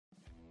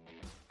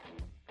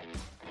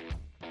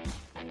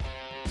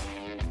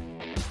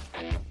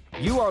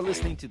You are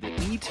listening to the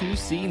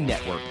E2C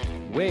Network,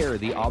 where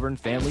the Auburn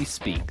family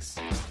speaks.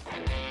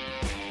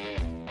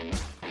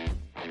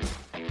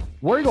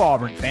 Where you go,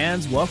 Auburn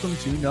fans? Welcome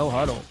to No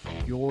Huddle,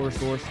 your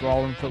source for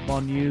Auburn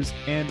football news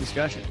and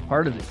discussion,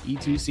 part of the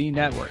E2C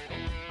Network.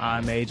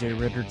 I'm AJ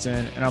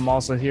Richardson, and I'm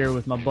also here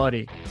with my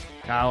buddy,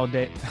 Kyle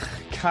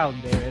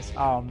Davis.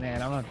 Oh,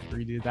 man, I'm going to have to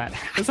redo that.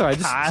 That's all right.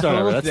 Just start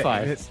over. That's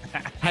fine.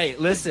 Hey,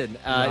 listen,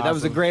 Awesome. That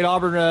was a great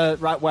Auburn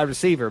wide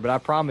receiver, but I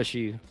promise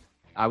you,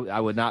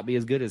 I would not be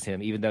as good as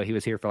him, even though he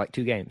was here for like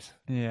 2 games.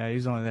 Yeah, he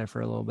was only there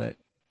for a little bit.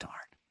 Darn.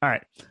 All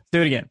right, let's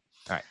do it again.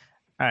 All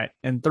right.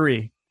 In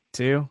 3,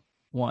 2,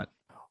 1.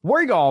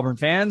 Where you go, Auburn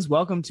fans?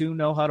 Welcome to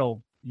No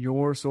Huddle,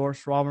 your source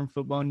for Auburn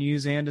football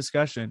news and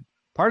discussion,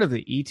 part of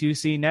the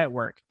E2C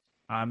Network.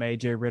 I'm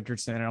AJ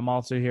Richardson, and I'm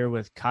also here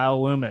with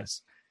Kyle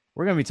Loomis.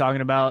 We're going to be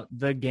talking about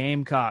the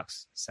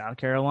Gamecocks, South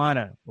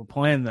Carolina. We're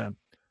playing them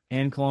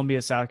in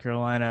Columbia, South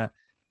Carolina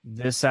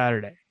this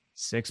Saturday,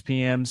 6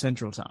 p.m.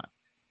 Central Time.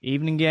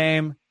 Evening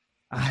game.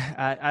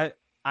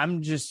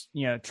 I'm just,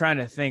 trying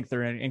to think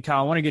through. And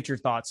Kyle, I want to get your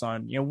thoughts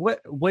on,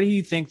 what do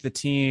you think the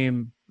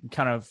team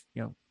kind of,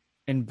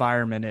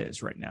 environment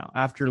is right now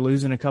after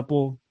losing a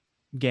couple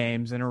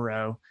games in a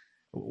row?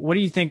 What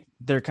do you think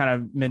their kind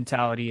of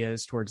mentality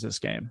is towards this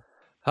game?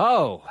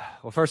 Oh,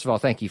 well, first of all,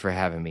 thank you for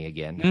having me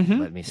again. Mm-hmm.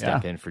 Let me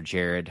step in for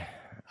Jared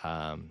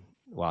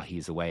while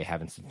he's away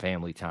having some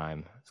family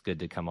time. It's good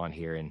to come on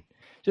here and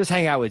just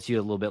hang out with you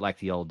a little bit like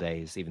the old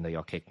days, even though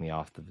y'all kicked me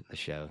off the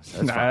show. So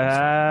that's fine.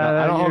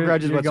 I don't hold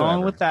grudges whatsoever.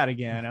 Going with that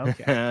again.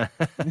 Okay.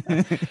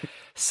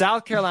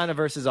 South Carolina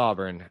versus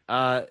Auburn.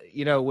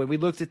 When we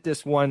looked at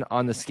this one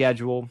on the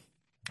schedule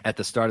at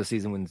the start of the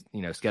season,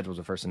 when, schedules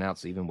were first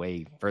announced, even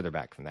way further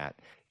back from that,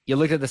 you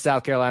looked at the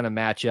South Carolina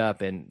matchup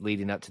and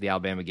leading up to the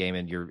Alabama game,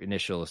 and your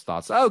initial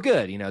thoughts, oh,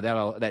 good.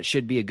 That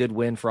should be a good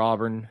win for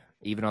Auburn,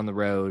 even on the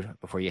road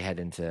before you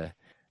head into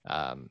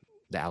the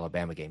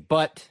Alabama game.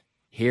 But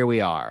here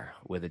we are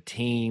with a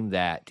team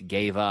that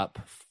gave up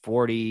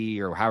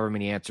 40 or however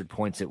many answered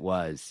points it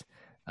was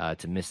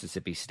to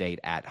Mississippi State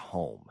at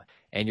home.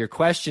 And your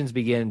questions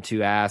begin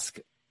to ask,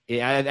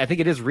 I think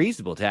it is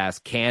reasonable to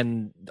ask,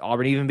 can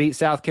Auburn even beat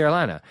South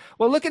Carolina?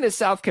 Well, looking at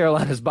South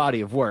Carolina's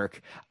body of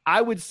work, I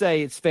would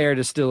say it's fair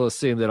to still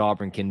assume that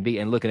Auburn can beat.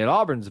 And looking at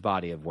Auburn's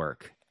body of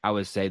work, I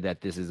would say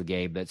that this is a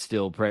game that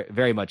still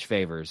very much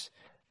favors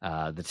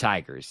the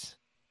Tigers.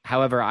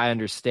 However, I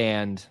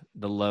understand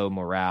the low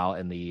morale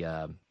and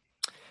the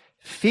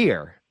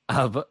fear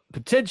of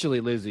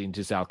potentially losing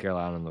to South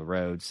Carolina on the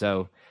road.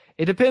 So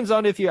it depends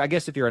on if you're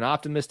an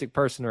optimistic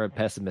person or a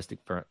pessimistic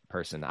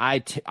person. I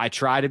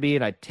try to be,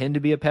 and I tend to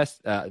be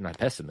not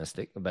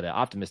pessimistic, but an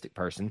optimistic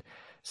person.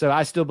 So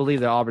I still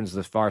believe that Auburn's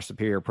the far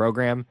superior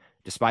program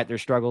despite their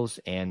struggles,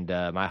 and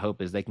my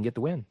hope is they can get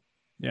the win.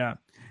 Yeah.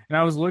 And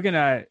I was looking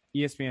at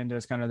ESPN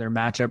does kind of their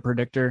matchup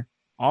predictor.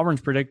 Auburn's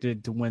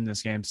predicted to win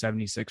this game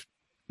 76%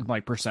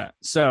 percent.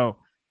 So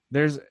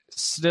there's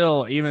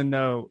still, even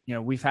though,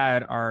 we've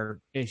had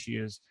our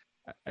issues,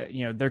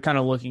 they're kind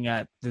of looking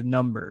at the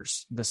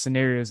numbers, the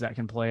scenarios that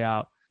can play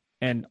out.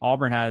 And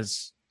Auburn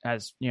has,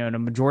 in a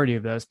majority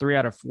of those, 3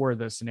 out of 4 of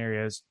those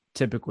scenarios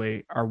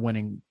typically are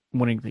winning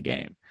the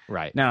game.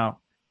 Right. Now,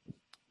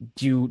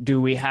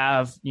 do we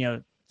have,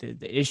 the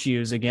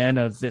issues again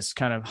of this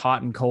kind of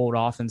hot and cold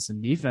offense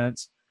and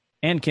defense?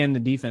 And can the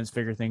defense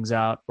figure things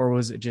out? Or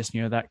was it just,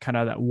 that kind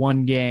of that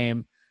one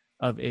game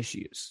of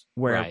issues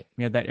where right.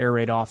 That air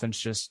raid offense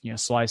just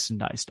sliced and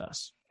diced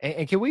us?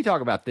 And can we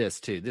talk about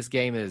this too? This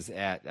game is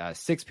at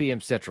 6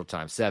 p.m. Central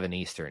Time, 7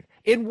 Eastern.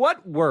 In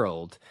what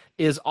world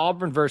is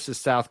Auburn versus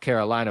South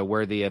Carolina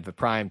worthy of a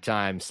prime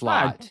time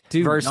slot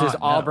versus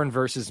Auburn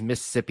versus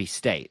Mississippi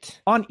State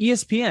on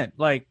ESPN?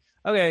 Like,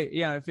 okay,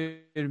 yeah, if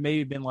it had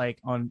maybe been like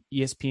on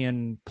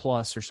ESPN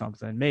Plus or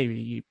something,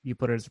 maybe you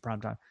put it as a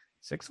prime time.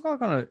 6 o'clock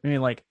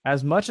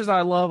as much as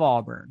I love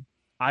Auburn,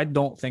 I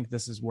don't think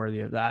this is worthy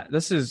of that.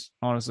 This is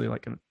honestly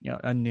like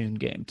a noon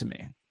game to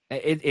me.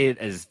 It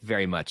is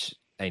very much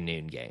a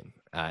noon game.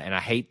 And I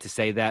hate to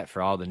say that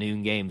for all the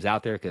noon games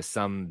out there, because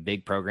some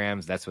big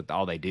programs, that's what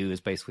all they do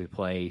is basically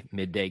play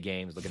midday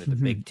games, looking at the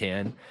Big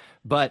Ten.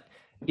 But,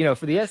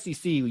 for the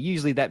SEC,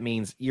 usually that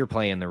means you're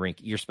playing the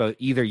rink.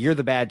 Either you're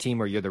the bad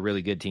team or you're the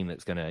really good team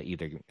that's going to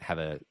either have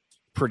a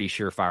pretty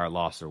surefire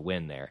loss or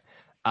win there.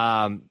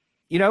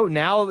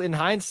 Now in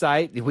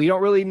hindsight, we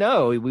don't really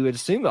know. We would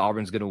assume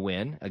Auburn's going to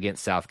win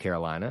against South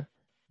Carolina.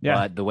 Yeah.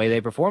 But the way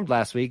they performed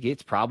last week,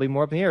 it's probably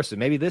more up in the air. So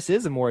maybe this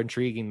is a more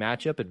intriguing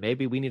matchup, and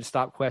maybe we need to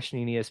stop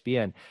questioning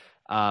ESPN.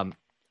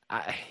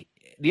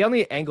 The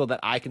only angle that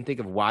I can think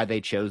of why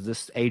they chose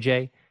this,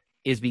 AJ,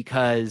 is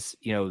because,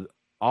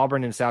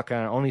 Auburn and South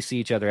Carolina only see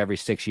each other every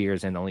 6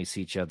 years and only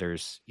see each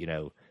other's,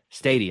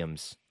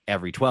 stadiums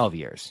every 12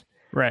 years.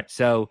 Right.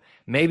 So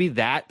maybe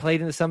that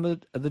played into some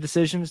of the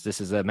decisions. This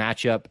is a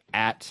matchup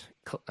at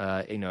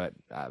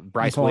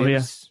Bryce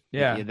Williams,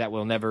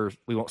 that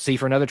we won't see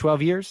for another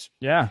 12 years.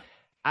 Yeah.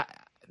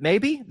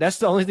 Maybe that's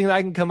the only thing that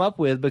I can come up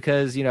with,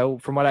 because,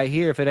 from what I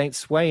hear, if it ain't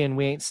swaying,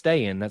 we ain't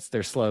staying. That's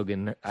their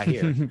slogan I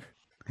hear.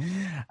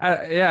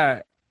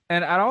 Yeah.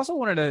 And I also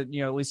wanted to,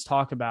 at least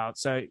talk about.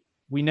 So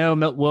we know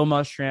Will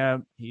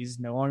Muschamp, he's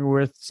no longer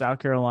with South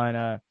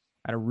Carolina.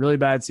 Had a really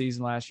bad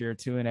season last year,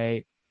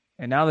 2-8,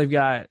 and now they've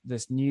got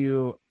this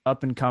new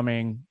up and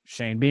coming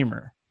Shane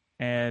Beamer,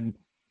 and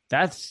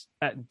that's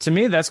to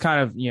me that's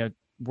kind of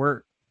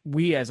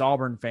we as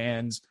Auburn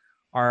fans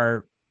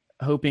are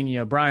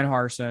hoping Brian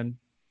Harsin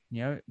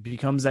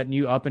becomes that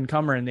new up and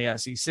comer in the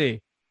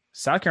SEC.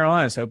 South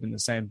Carolina is hoping the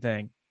same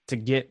thing to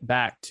get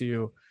back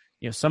to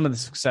some of the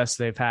success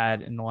they've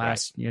had in the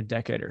last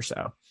decade or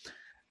so.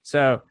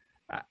 So,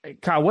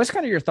 Kyle, what's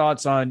kind of your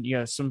thoughts on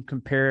some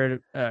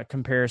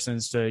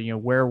comparisons to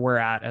where we're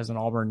at as an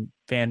Auburn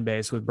fan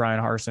base with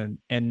Brian Harsin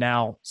and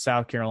now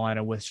South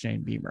Carolina with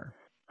Shane Beamer?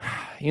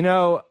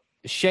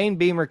 Shane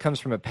Beamer comes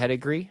from a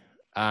pedigree,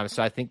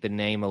 so I think the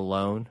name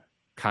alone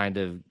kind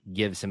of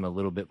gives him a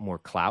little bit more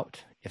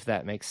clout, if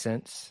that makes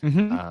sense.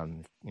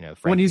 Mm-hmm.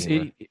 Frank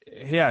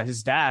Beamer,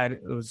 his dad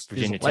was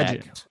Virginia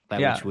Tech,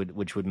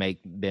 which would make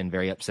Ben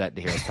very upset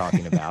to hear us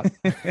talking about.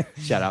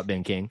 Shout out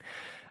Ben King.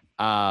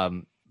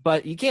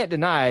 But you can't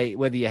deny,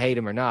 whether you hate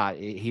him or not,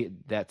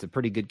 that's a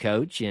pretty good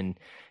coach, and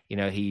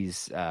he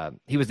was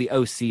the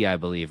OC, I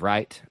believe,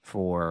 right,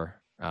 for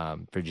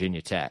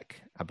Virginia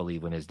Tech, I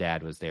believe, when his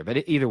dad was there.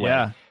 But either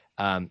way,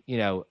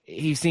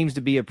 he seems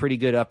to be a pretty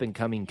good up and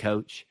coming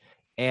coach.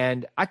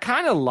 And I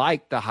kind of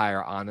like the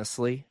hire,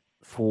 honestly,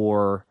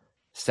 for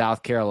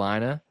South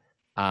Carolina.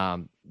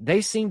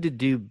 They seem to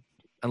do,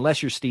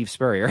 unless you're Steve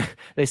Spurrier,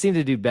 they seem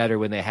to do better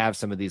when they have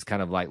some of these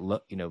kind of like,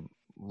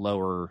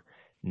 lower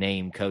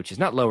name coaches,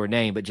 not lower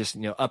name, but just,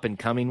 up and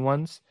coming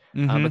ones.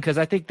 Mm-hmm. Because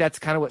I think that's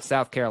kind of what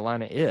South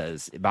Carolina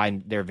is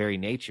by their very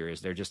nature, is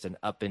they're just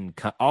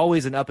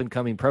always an up and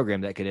coming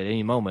program that could at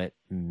any moment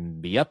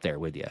be up there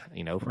with you.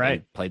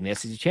 Right. They played in the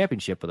SEC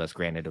championship with us.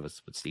 Granted, it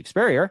was with Steve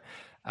Spurrier.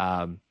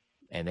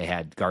 And they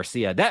had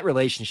Garcia. That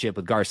relationship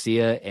with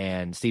Garcia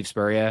and Steve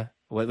Spurrier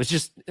was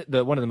just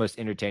one of the most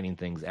entertaining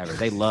things ever.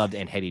 They loved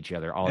and hated each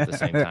other all at the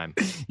same time.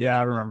 Yeah,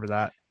 I remember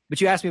that.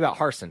 But you asked me about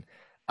Harsin.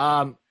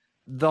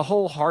 The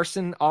whole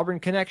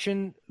Harsin-Auburn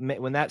connection,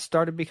 when that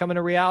started becoming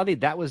a reality,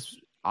 that was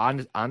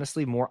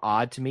honestly more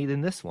odd to me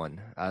than this one,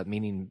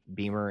 meaning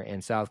Beamer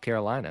and South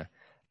Carolina,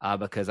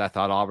 because I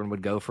thought Auburn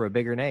would go for a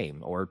bigger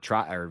name or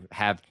try or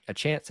have a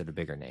chance at a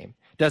bigger name.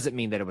 Doesn't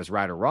mean that it was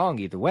right or wrong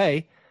either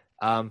way.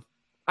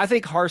 I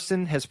think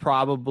Harsin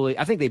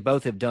I think they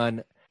both have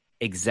done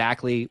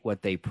exactly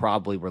what they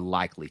probably were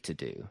likely to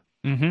do.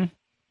 Mm-hmm.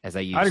 As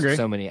I use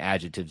so many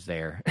adjectives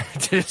there.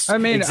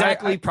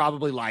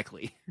 Probably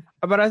likely.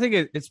 But I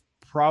think it's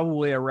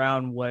probably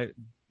around what,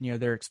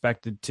 they're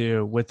expected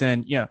to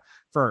within,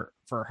 for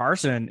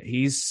Harsin,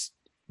 he's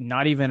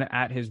not even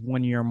at his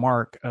 1 year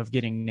mark of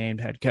getting named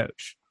head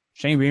coach.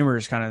 Shane Beamer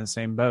is kind of in the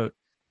same boat,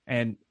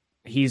 and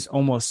he's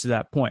almost to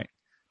that point.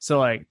 So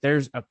like,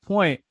 there's a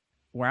point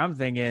where I'm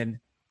thinking,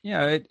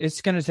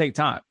 it's going to take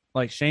time.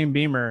 Like Shane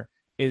Beamer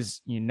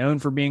is known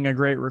for being a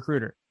great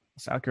recruiter.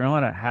 South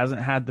Carolina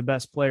hasn't had the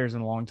best players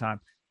in a long time.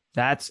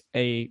 That's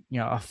a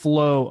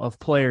flow of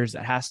players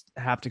that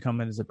have to come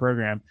into the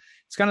program.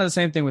 It's kind of the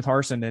same thing with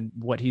Harsin and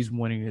what he's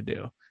wanting to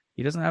do.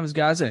 He doesn't have his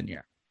guys in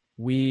yet.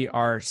 We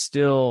are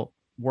still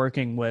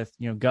working with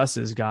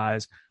Gus's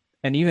guys,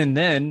 and even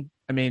then,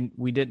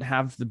 we didn't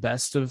have the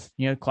best of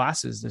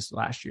classes this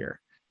last year,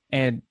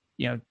 and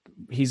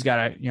he's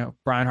got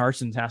Brian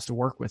Harsin has to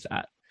work with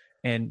that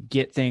and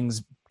get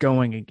things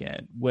going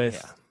again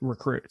with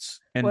recruits.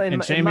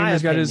 And Shane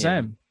Beamer's got his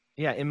same.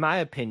 Yeah, in my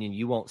opinion,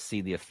 you won't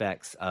see the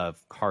effects of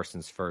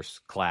Harsin's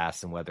first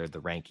class and whether the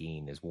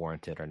ranking is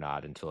warranted or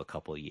not until a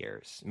couple of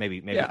years.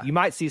 Maybe you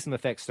might see some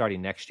effects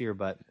starting next year,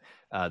 but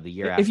the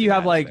year after. If you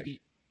have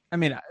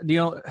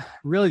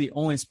really the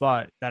only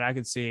spot that I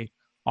could see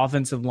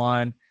offensive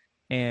line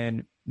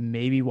and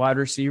maybe wide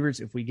receivers,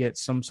 if we get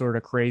some sort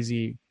of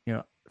crazy,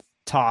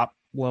 top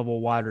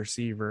level wide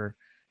receiver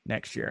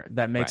next year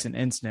that makes an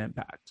instant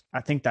impact.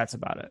 I think that's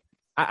about it.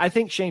 I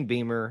think Shane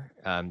Beamer,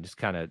 just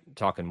kind of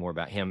talking more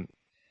about him,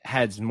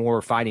 has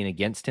more fighting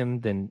against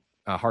him than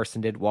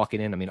Harsin did walking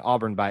in.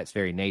 Auburn by its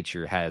very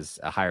nature has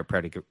a higher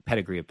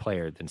pedigree of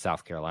player than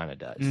South Carolina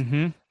does.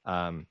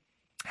 Mm-hmm.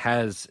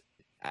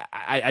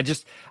 I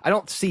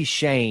don't see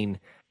Shane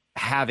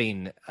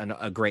having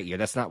a great year.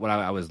 That's not what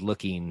I was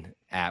looking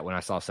at when I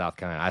saw South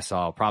Carolina. I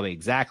saw probably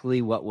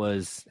exactly what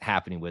was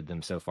happening with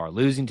them so far,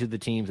 losing to the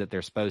teams that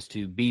they're supposed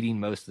to, beating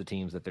most of the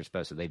teams that they're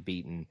supposed to. They've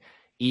beaten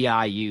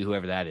EIU,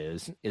 whoever that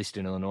is,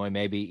 Eastern Illinois,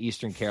 maybe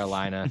Eastern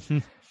Carolina.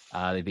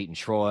 They've beaten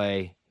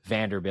Troy,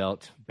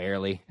 Vanderbilt,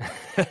 barely.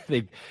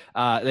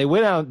 They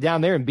went out down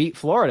there and beat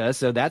Florida,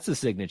 so that's a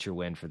signaure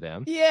win for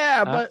them.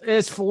 Yeah, but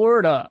it's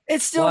Florida.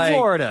 It's still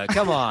Florida.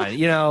 Come on,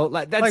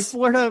 that's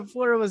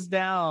Florida was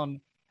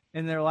down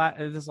in their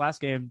this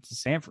last game to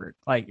Sanford.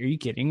 Like, are you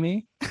kidding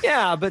me?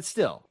 Yeah, but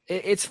still,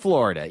 it's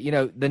Florida.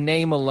 The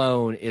name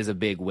alone is a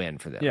big win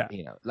for them. Yeah.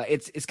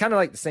 It's kind of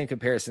like the same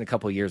comparison a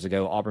couple of years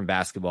ago. Auburn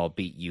basketball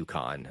beat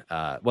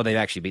UConn. Well, they've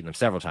actually beaten them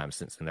several times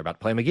since then. They're about to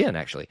play them again,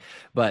 actually.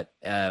 But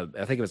I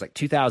think it was like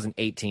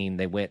 2018.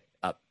 They went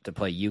up to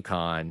play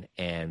UConn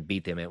and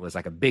beat them. It was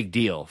like a big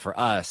deal for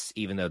us,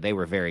 even though they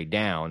were very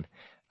down,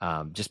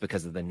 just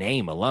because of the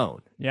name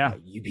alone. Yeah.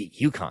 You beat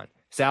UConn.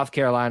 South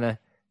Carolina,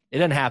 it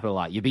doesn't happen a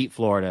lot. You beat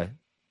Florida.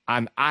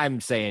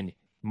 I'm saying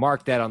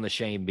mark that on the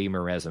Shane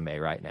Beamer resume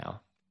right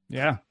now.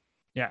 Yeah.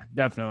 Yeah,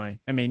 definitely.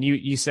 I mean,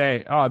 you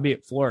say, oh, I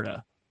beat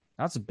Florida.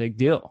 That's a big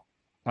deal,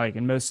 like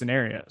in most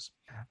scenarios.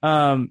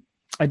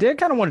 I did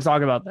kind of want to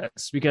talk about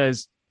this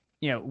because,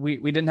 we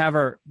didn't have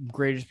our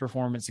greatest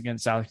performance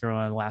against South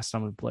Carolina last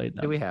time we played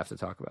them. Do we have to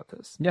talk about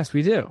this? Yes,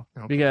 we do.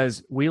 Okay.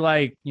 Because we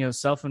like,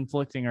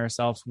 self-inflicting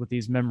ourselves with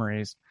these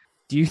memories.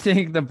 Do you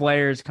think the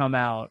players come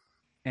out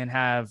and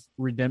have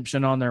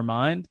redemption on their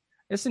mind?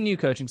 It's a new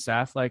coaching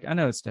staff. Like, I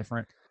know it's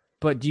different,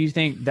 but do you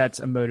think that's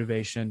a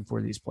motivation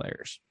for these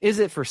players? Is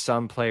it for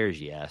some players?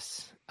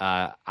 Yes.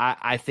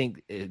 I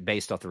think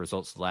based off the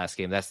results of the last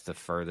game, that's the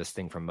furthest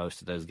thing from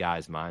most of those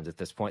guys' minds at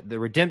this point. The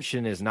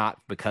redemption is not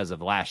because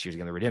of last year's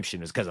game. The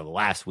redemption is because of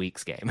last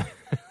week's game.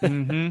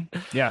 Mm-hmm.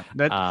 Yeah.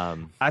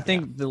 I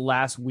think the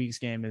last week's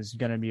game is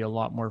going to be a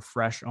lot more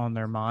fresh on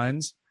their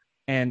minds,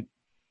 and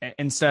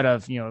instead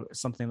of,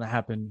 something that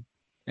happened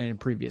in a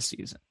previous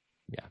season.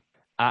 Yeah.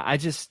 I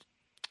just,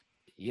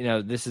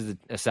 this is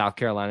a South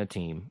Carolina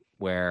team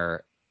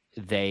where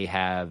they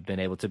have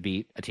been able to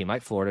beat a team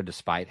like Florida,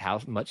 despite how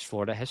much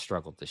Florida has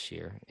struggled this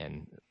year.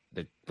 And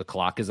the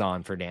clock is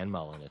on for Dan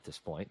Mullen at this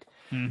point.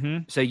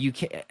 Mm-hmm. So you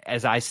can,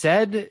 as I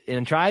said,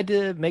 and tried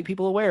to make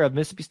people aware of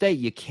Mississippi State,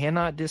 you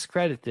cannot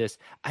discredit this.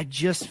 I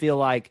just feel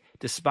like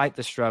despite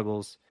the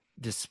struggles,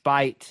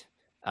 despite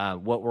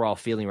what we're all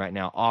feeling right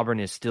now, Auburn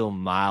is still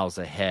miles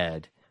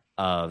ahead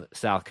of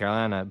South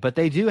Carolina, but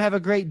they do have a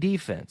great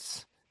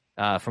defense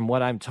from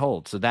what I'm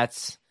told. So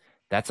that's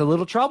a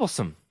little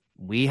troublesome.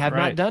 We have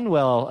not done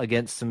well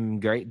against some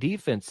great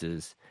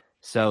defenses.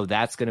 So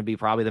that's going to be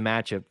probably the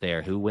matchup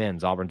there. Who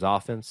wins, Auburn's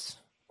offense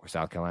or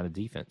South Carolina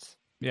defense?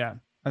 Yeah,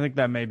 I think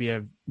that may be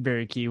a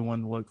very key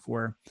one to look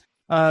for.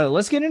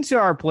 Let's get into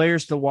our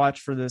players to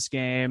watch for this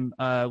game.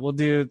 We'll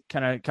do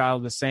kind of, Kyle,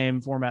 the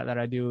same format that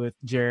I do with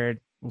Jared.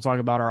 We'll talk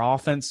about our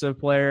offensive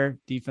player,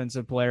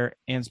 defensive player,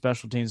 and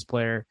special teams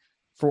player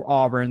for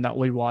Auburn that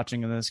we'll be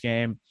watching in this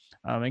game,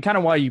 and kind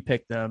of why you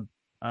picked them.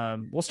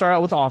 We'll start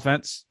out with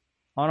offense.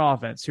 On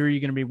offense, who are you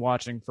going to be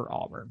watching for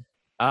Auburn?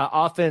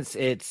 Offense,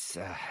 it's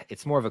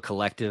more of a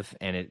collective,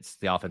 and it's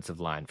the offensive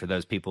line. For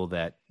those people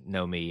that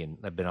know me and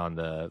have been on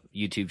the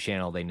YouTube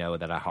channel, they know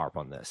that I harp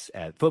on this.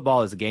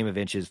 Football is a game of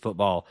inches.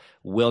 Football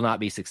will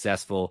not be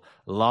successful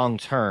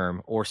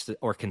long-term or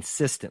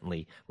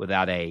consistently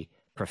without a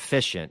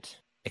proficient,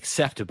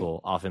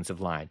 acceptable offensive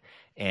line.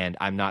 And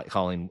I'm not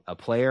calling a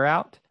player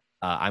out.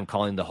 I'm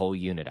calling the whole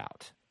unit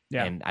out.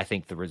 Yeah. And I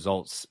think the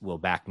results will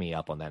back me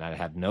up on that. I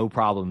have no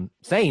problem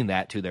saying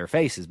that to their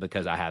faces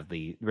because I have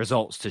the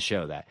results to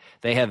show that.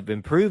 They have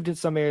improved in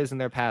some areas in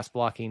their pass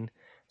blocking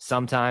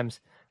sometimes,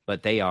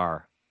 but they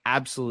are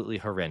absolutely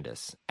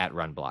horrendous at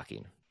run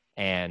blocking.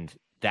 And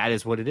that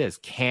is what it is.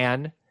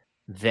 Can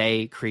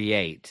they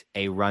create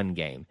a run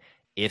game?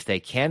 If they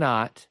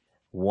cannot,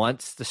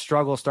 once the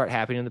struggles start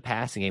happening in the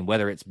passing game,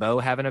 whether it's Bo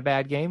having a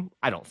bad game,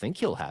 I don't think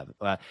he'll have.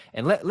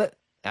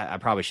 I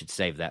probably should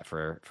save that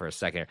for a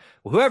second.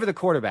 Well, whoever the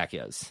quarterback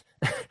is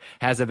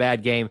has a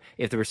bad game.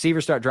 If the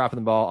receivers start dropping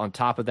the ball on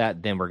top of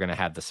that, then we're going to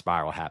have the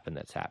spiral happen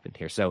that's happened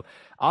here. So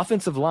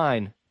offensive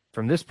line,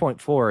 from this point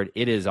forward,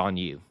 it is on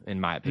you, in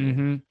my opinion.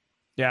 Mm-hmm.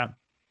 Yeah,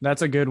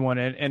 that's a good one.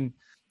 And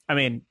I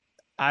mean,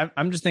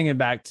 I'm just thinking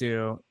back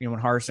to, when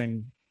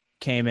Harsin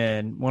came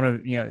in, one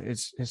of,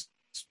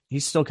 he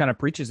still kind of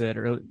preaches it,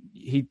 or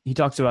he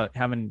talks about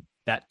having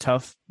that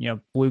tough,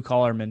 blue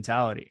collar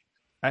mentality.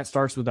 That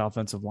starts with the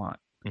offensive line.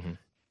 Mm-hmm.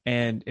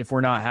 And if we're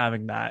not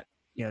having that,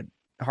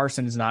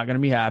 Harsin is not going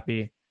to be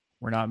happy.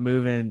 We're not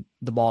moving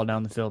the ball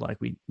down the field like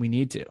we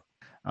need to.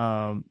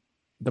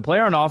 The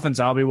player on offense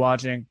I'll be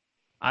watching,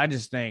 I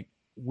just think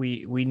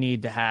we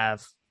need to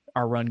have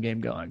our run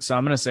game going. So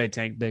I'm going to say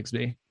Tank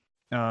Bigsby.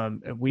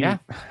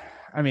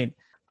 I mean,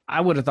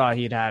 I would have thought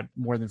he'd had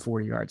more than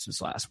 40 yards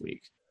this last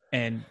week,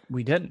 and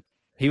we didn't.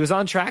 He was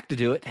on track to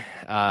do it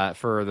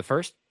for the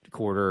first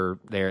quarter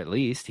there. At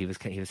least he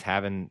was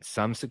having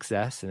some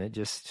success, and it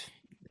just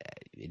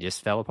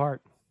fell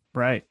apart.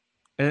 Right.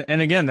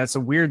 And again, that's a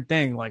weird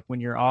thing. Like when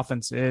your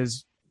offense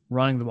is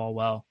running the ball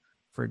well,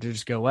 for it to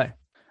just go away.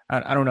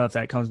 I don't know if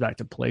that comes back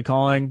to play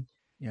calling,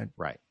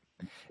 right,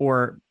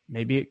 or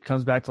maybe it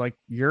comes back to like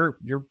your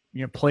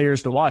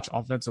players to watch,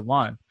 offensive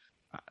line,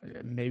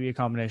 maybe a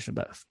combination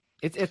of both.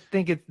 I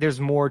think there's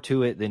more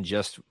to it than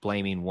just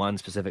blaming one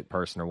specific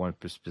person or one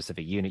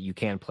specific unit. You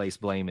can place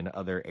blame in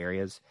other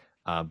areas,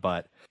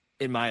 but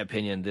in my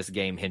opinion, this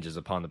game hinges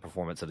upon the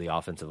performance of the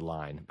offensive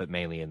line, but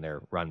mainly in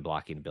their run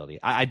blocking ability.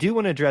 I do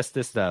want to address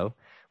this, though.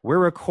 We're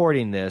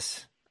recording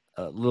this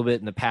a little bit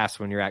in the past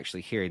when you're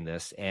actually hearing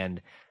this,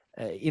 and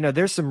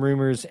there's some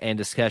rumors and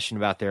discussion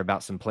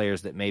about some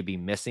players that may be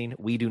missing.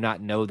 We do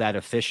not know that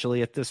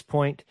officially at this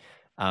point.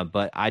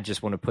 But I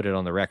just want to put it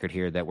on the record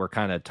here that we're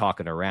kind of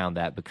talking around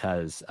that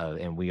because,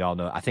 and we all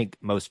know, I think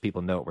most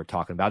people know what we're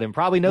talking about and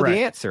probably know the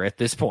answer at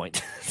this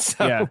point.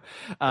 So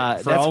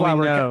that's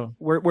why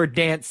we're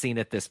dancing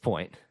at this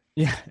point.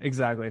 Yeah,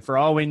 exactly. For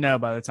all we know,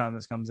 by the time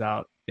this comes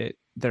out,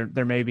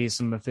 there may be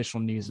some official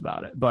news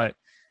about it. But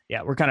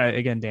yeah, we're kind of,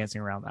 again,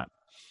 dancing around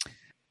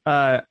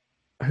that.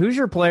 Who's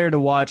your player to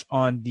watch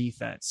on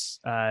defense?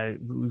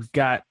 We've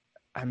got,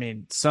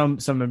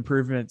 some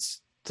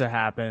improvements to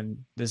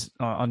happen this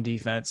on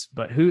defense,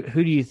 but who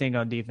do you think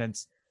on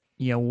defense,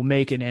 will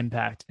make an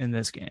impact in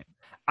this game?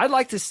 I'd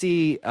like to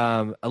see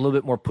a little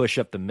bit more push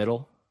up the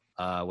middle,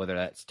 whether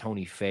that's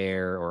Tony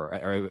Fair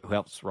or who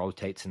else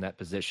rotates in that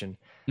position.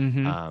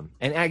 Mm-hmm.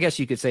 And I guess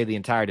you could say the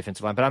entire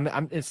defensive line,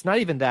 but it's not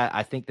even that.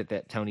 I think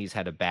that Tony's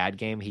had a bad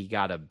game. He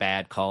got a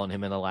bad call on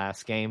him in the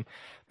last game,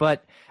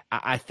 but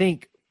I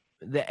think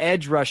the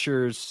edge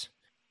rushers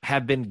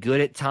have been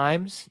good at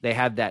times. They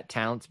have that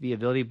talent to be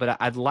ability, but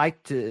I'd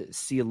like to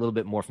see a little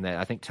bit more from that.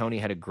 I think Tony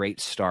had a great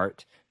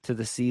start to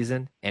the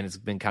season and it's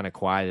been kind of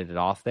quieted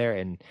off there.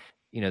 And,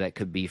 that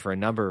could be for a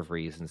number of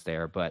reasons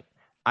there, but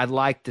I'd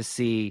like to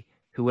see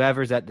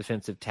whoever's at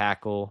defensive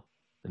tackle,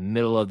 the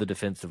middle of the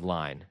defensive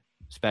line,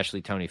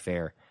 especially Tony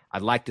Fair.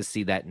 I'd like to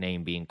see that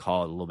name being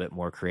called a little bit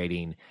more,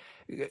 creating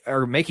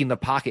or making the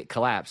pocket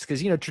collapse.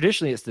 Because,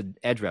 traditionally it's the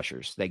edge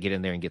rushers that get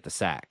in there and get the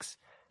sacks.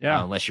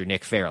 Yeah. Unless you're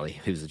Nick Fairley,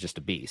 who's just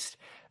a beast,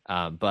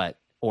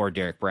 or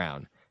Derek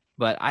Brown.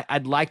 But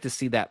I'd like to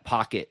see that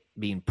pocket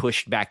being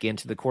pushed back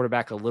into the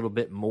quarterback a little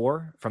bit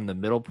more from the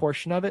middle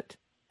portion of it.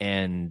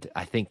 And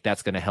I think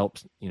that's going to help,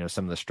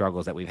 some of the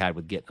struggles that we've had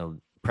with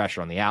getting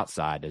pressure on the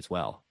outside as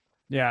well.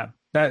 Yeah,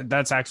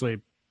 that's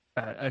actually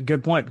a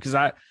good point, because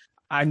I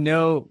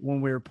know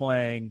when we were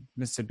playing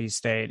Mississippi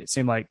State, it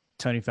seemed like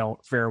Tony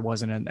Fair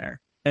wasn't in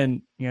there.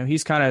 And,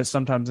 he's kind of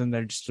sometimes in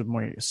there just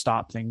to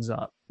stop things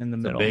up in the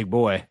middle. Big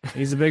boy.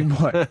 He's a big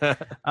boy.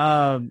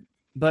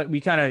 But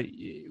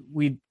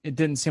it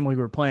didn't seem like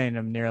we were playing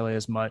him nearly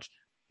as much.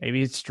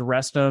 Maybe it's to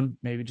rest him.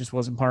 Maybe it just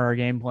wasn't part of our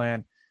game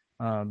plan.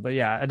 But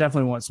yeah, I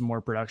definitely want some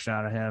more production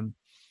out of him.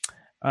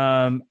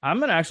 I'm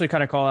going to actually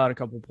kind of call out a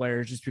couple of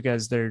players just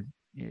because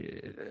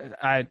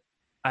I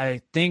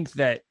think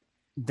that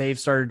they've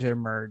started to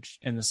emerge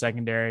in the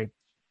secondary.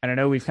 And I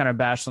know we've kind of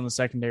bashed on the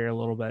secondary a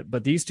little bit,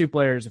 but these two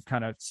players have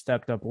kind of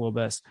stepped up a little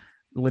bit.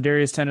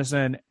 Ladarius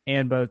Tennyson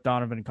and both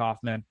Donovan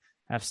Kaufman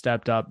have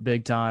stepped up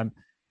big time.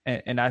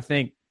 And I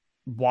think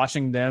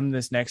watching them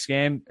this next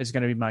game is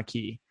going to be my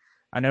key.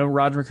 I know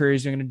Roger McCreary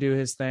is going to do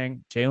his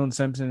thing. Jalen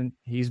Simpson,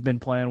 he's been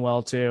playing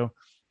well too.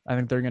 I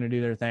think they're going to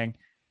do their thing.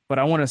 But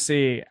I want to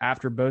see,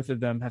 after both of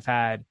them have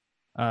had,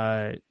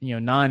 9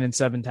 and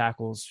 7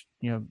 tackles,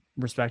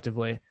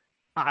 respectively,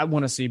 I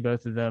want to see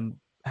both of them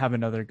have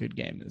another good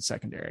game in the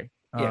secondary.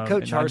 Yeah,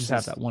 Coach Harsin just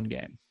have that one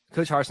game.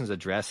 Coach Harson's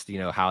addressed,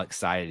 how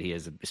excited he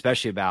is,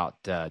 especially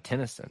about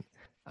Tennyson,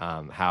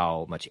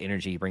 how much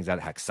energy he brings out,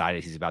 how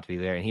excited he's about to be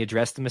there. And he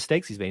addressed the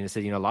mistakes he's made and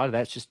said, a lot of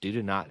that's just due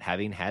to not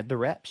having had the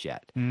reps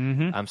yet.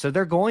 Mm-hmm. So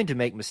they're going to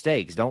make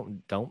mistakes.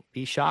 Don't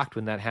be shocked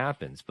when that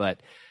happens. But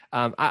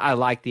I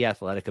like the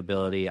athletic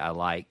ability. I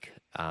like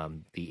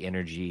the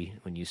energy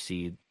when you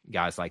see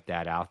guys like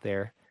that out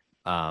there.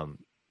 I'm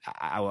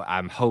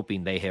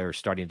hoping they are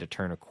starting to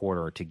turn a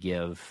quarter to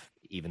give,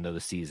 even though the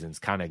season's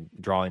kind of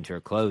drawing to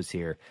a close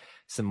here,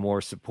 some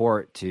more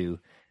support to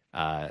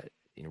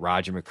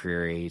Roger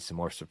McCreary, some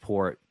more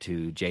support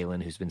to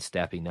Jalen, who's been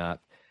stepping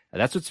up.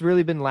 That's what's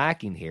really been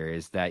lacking here,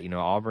 is that,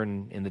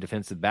 Auburn in the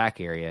defensive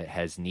back area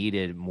has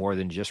needed more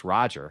than just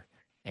Roger.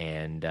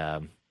 And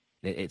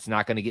it's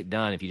not going to get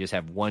done if you just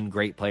have one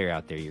great player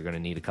out there. You're going to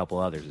need a couple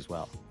others as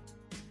well.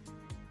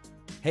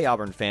 Hey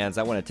Auburn fans,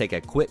 I want to take a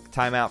quick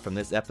timeout from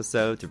this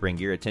episode to bring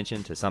your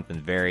attention to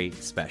something very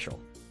special.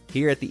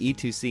 Here at the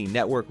E2C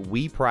Network,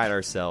 we pride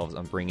ourselves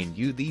on bringing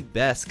you the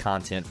best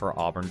content for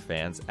Auburn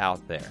fans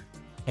out there.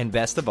 And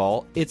best of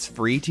all, it's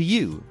free to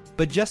you.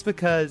 But just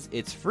because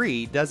it's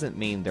free doesn't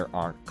mean there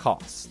aren't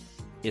costs,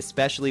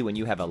 especially when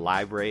you have a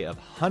library of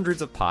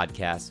hundreds of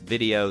podcasts,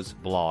 videos,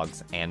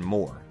 blogs, and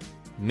more.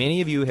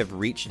 Many of you have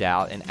reached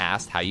out and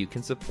asked how you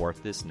can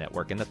support this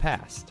network in the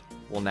past.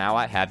 Well, now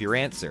I have your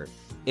answer.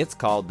 It's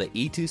called the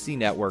E2C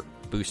Network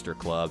Booster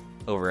Club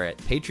over at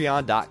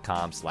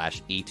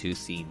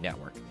patreon.com/E2C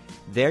Network.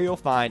 There you'll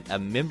find a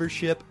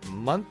membership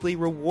monthly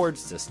reward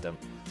system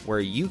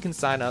where you can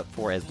sign up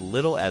for as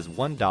little as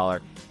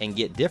 $1 and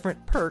get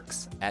different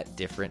perks at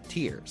different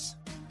tiers.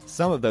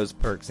 Some of those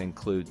perks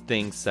include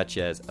things such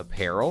as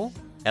apparel,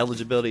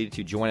 eligibility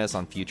to join us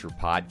on future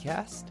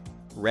podcasts,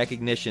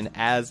 recognition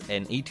as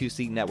an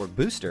E2C Network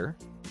booster,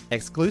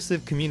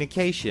 exclusive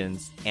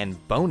communications, and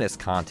bonus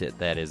content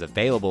that is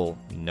available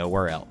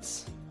nowhere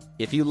else.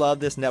 If you love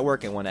this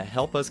network and want to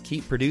help us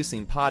keep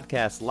producing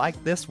podcasts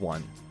like this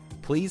one,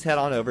 please head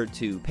on over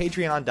to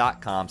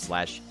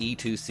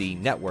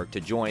patreon.com/E2C Network to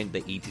join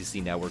the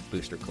E2C Network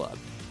Booster Club.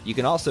 You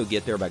can also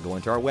get there by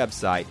going to our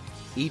website,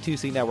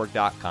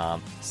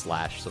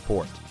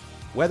 e2cnetwork.com/support.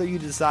 Whether you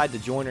decide to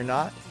join or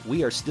not,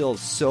 we are still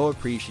so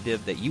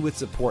appreciative that you would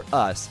support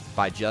us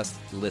by just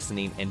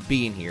listening and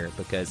being here,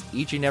 because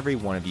each and every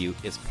one of you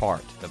is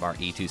part of our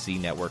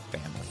E2C Network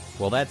family.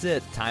 Well, that's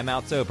it.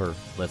 Timeout's over.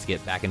 Let's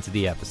get back into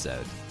the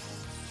episode.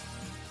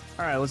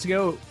 All right, let's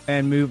go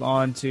and move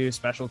on to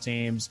special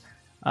teams.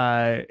 Who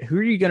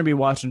are you going to be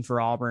watching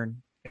for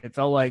Auburn? It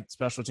felt like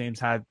special teams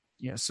had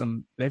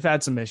they've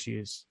had some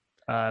issues,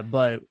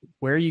 but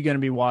where are you going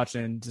to be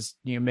watching to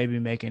maybe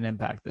make an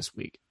impact this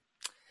week?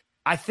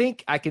 I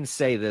think I can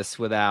say this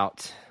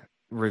without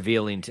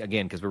revealing,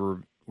 again, because we're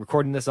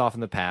recording this off in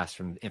the past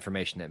from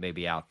information that may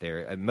be out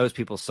there. Most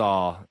people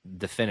saw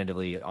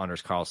definitively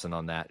Anders Carlson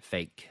on that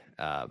fake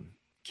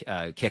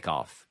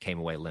kickoff came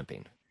away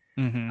limping.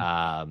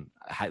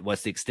 Mm-hmm.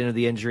 What's the extent of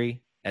the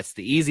injury? That's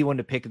the easy one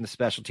to pick in the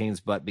special teams,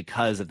 but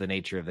because of the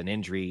nature of an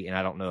injury, and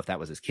I don't know if that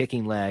was his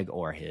kicking leg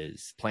or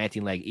his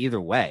planting leg,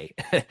 either way,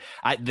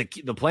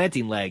 the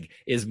planting leg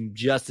is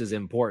just as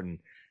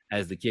important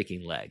as the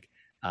kicking leg.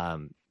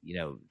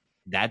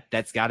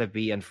 That's got to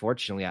be,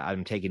 unfortunately,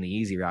 I'm taking the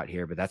easy route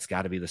here, but that's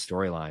got to be the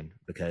storyline,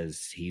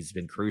 because he's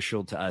been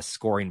crucial to us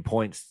scoring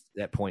points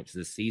at points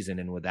this season.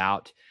 And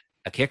without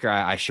a kicker,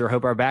 I sure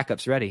hope our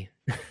backup's ready.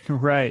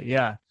 Right.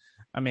 Yeah.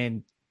 I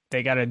mean,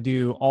 they got to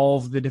do all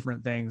of the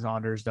different things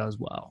Anders does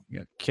well,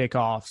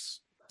 kickoffs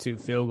to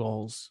field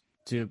goals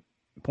to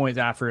points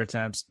after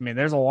attempts. I mean,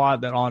 there's a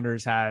lot that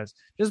Anders has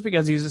just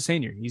because he's a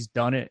senior. He's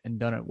done it and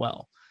done it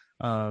well.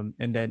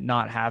 And to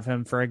not have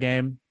him for a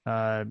game,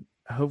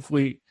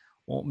 hopefully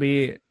won't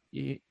be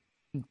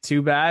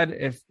too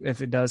bad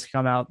if it does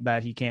come out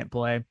that he can't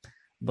play.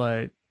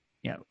 But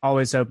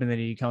always hoping that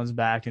he comes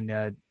back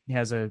and he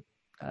has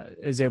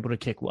is able to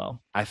kick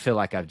well. I feel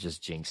like I've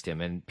just jinxed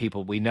him, and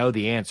we know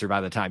the answer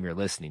by the time you're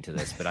listening to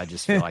this, but I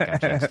just feel like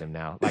I've jinxed him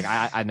now. Like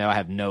I know I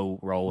have no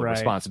role or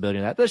responsibility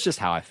in that. That's just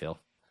how I feel.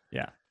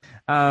 Yeah.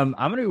 I'm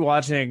going to be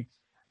watching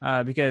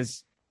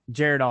because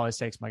Jared always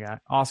takes my guy,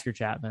 Oscar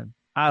Chapman.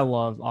 I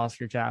love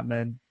Oscar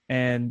Chapman.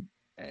 And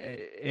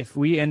if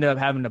we end up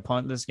having to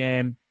punt this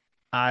game,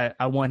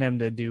 I want him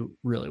to do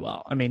really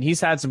well. I mean,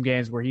 he's had some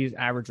games where he's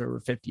averaged over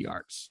 50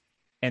 yards,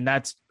 and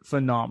that's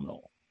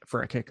phenomenal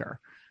for a kicker.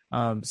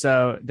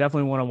 So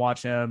definitely want to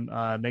watch him,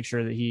 make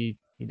sure that he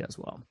does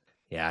well.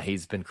 Yeah,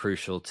 he's been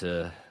crucial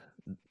to,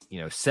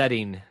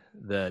 setting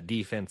the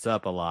defense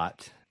up a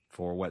lot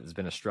for what has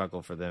been a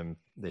struggle for them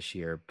this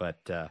year.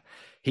 But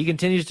he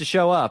continues to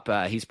show up.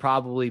 He's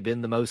probably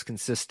been the most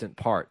consistent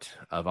part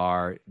of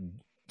our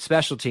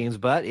special teams,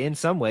 but in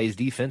some ways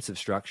defensive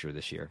structure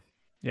this year.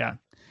 Yeah.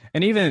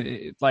 And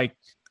even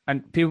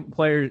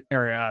people are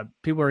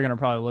going to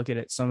probably look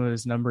at some of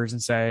his numbers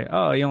and say,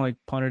 oh, he only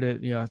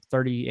punted it,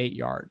 38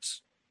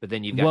 yards. But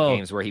then you've got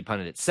games where he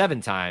punted it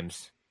 7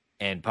 times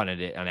and punted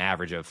it an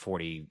average of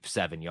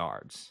 47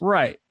 yards.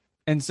 Right.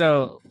 And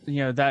so,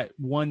 that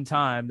one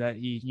time that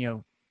he,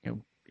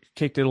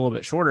 kicked it a little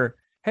bit shorter,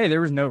 hey,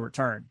 there was no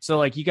return.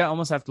 So you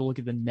almost have to look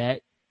at the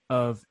net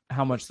of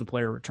how much the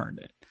player returned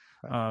it.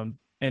 Right.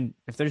 And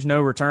if there's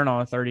no return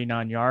on a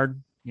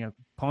 39-yard,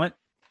 punt,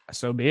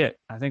 so be it.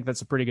 I think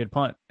that's a pretty good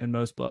punt in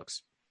most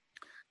books.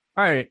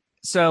 All right.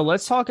 So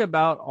let's talk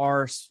about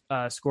our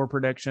score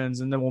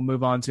predictions, and then we'll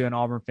move on to an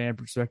Auburn fan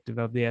perspective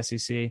of the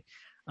SEC.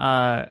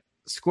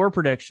 Score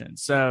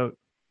predictions. So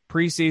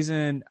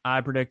preseason,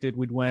 I predicted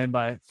we'd win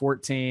by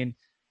 14.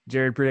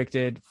 Jared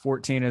predicted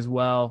 14 as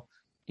well.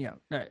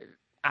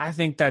 I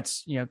think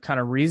that's, kind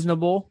of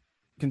reasonable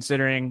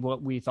considering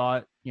what we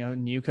thought,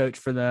 new coach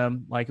for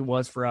them, like it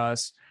was for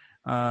us.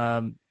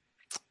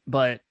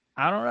 But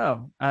I don't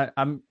know.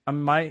 I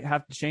might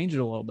have to change it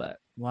a little bit.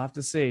 We'll have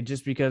to see,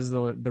 just because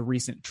of the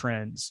recent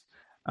trends.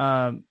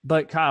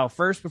 But Kyle,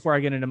 first, before I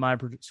get into my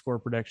score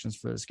predictions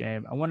for this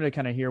game, I wanted to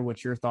kind of hear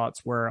what your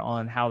thoughts were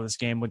on how this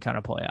game would kind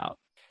of play out.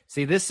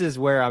 See, this is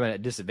where I'm at a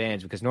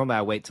disadvantage, because normally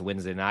I wait till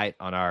Wednesday night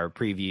on our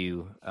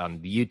preview on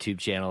the YouTube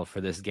channel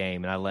for this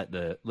game, and I let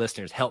the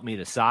listeners help me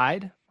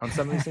decide on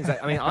some of these things.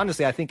 I mean,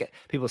 honestly, I think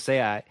people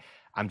say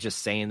I'm just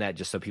saying that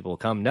just so people will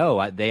come.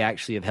 No, they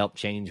actually have helped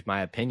change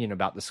my opinion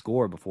about the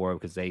score before,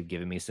 because they've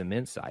given me some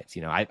insights.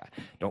 I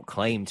don't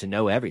claim to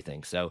know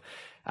everything. So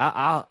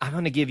I'm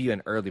going to give you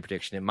an early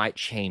prediction. It might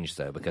change,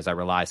 though, because I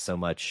rely so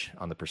much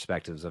on the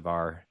perspectives of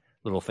our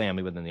little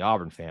family within the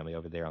Auburn family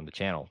over there on the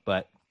channel.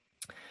 But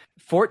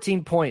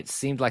 14 points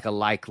seemed like a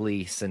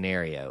likely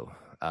scenario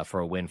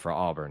for a win for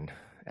Auburn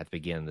at the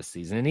beginning of the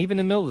season, and even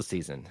in the middle of the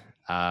season,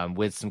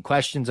 with some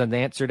questions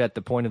unanswered at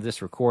the point of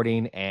this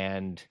recording,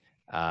 and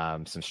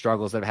some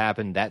struggles that have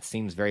happened. That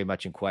seems very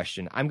much in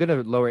question. I'm going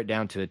to lower it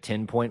down to a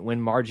 10-point win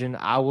margin.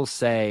 I will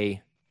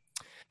say,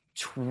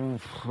 I'm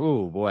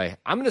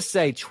going to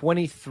say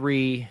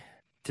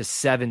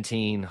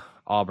 23-17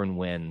 Auburn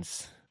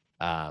wins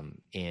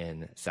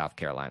in South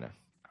Carolina.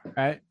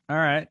 All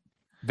right.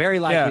 Very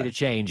likely to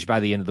change by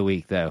the end of the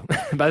week, though.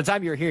 By the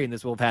time you're hearing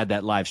this, we'll have had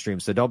that live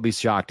stream, so don't be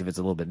shocked if it's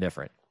a little bit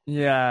different.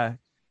 Yeah,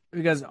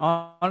 because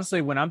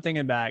honestly, when I'm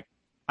thinking back,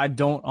 I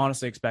don't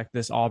honestly expect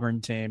this Auburn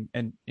team,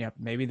 and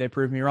maybe they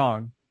prove me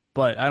wrong,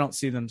 but I don't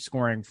see them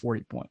scoring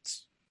 40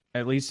 points.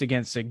 at least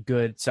against a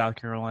good South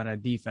Carolina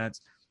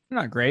defense. They're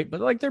not great,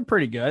 but like they're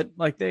pretty good.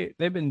 Like they've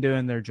been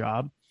doing their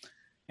job.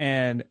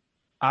 And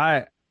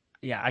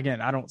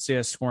again, I don't see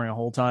us scoring a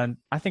whole ton.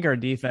 I think our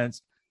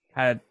defense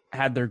had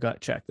their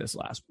gut check this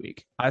last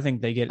week. I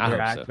think they get their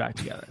act back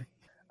together.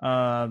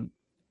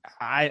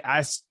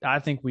 I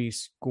think we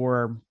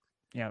score,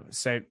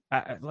 say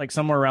like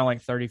somewhere around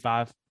like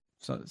 35,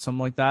 something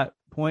like that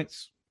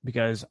points,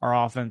 because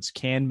our offense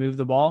can move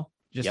the ball.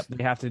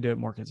 They have to do it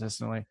more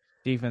consistently.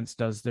 Defense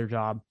does their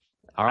job.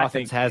 Our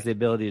offense has the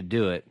ability to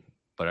do it,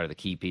 but are the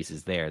key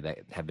pieces there that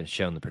have been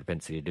shown the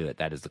propensity to do it?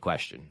 That is the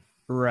question.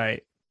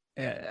 Right.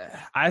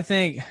 I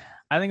think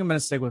I'm going to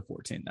stick with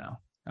 14 now.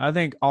 I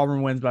think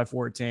Auburn wins by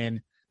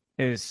 14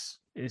 is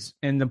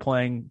in the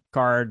playing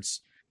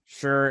cards.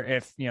 Sure,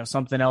 if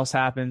something else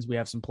happens, we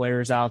have some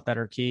players out that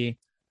are key,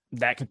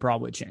 that could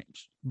probably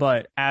change.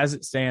 But as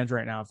it stands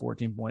right now,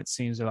 14 points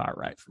seems about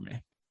right for me.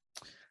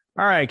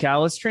 All right,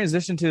 Cal, let's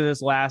transition to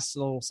this last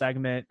little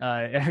segment.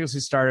 It actually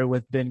started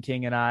with Ben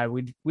King and I.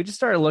 We just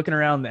started looking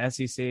around the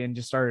SEC and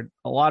just started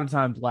a lot of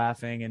times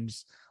laughing and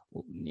just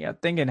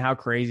thinking how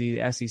crazy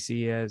the SEC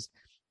is,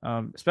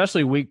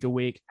 especially week to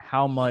week,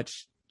 how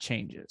much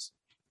changes.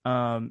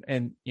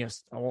 And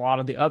a lot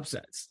of the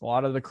upsets, a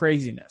lot of the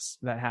craziness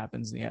that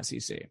happens in the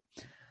SEC.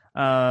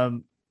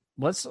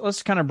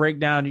 Let's kind of break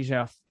down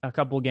a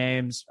couple of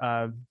games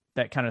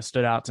that kind of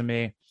stood out to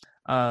me.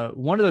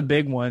 One of the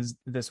big ones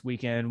this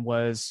weekend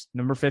was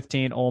number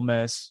 15 Ole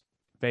Miss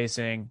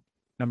facing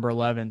number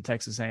 11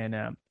 Texas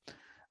A&M.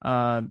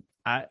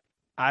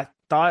 I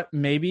thought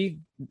maybe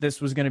this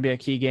was going to be a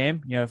key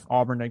game. If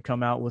Auburn had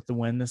come out with the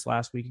win this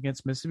last week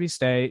against Mississippi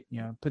State,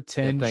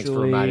 potentially. Thanks for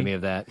reminding me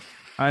of that.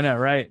 I know,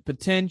 right?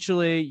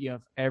 Potentially,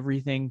 if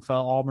everything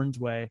fell Auburn's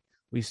way,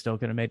 we still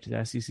could have made it to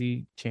the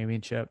SEC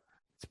championship.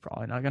 It's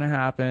probably not going to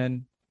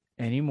happen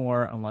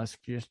anymore unless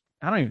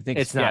I don't even think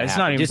it's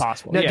not even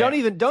possible. No,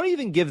 don't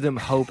even give them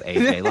hope,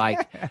 AJ.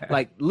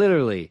 like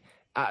literally.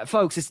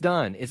 Folks, it's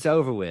done. It's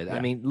over with. Yeah.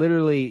 I mean,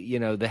 literally,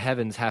 the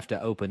heavens have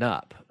to open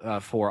up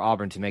for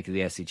Auburn to make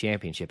the SEC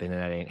championship, and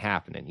that ain't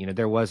happening.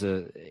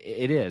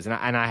 It is, and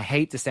I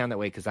hate to sound that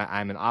way because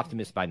I'm an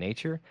optimist by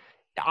nature.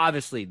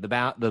 Obviously, the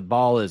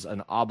ball is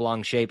an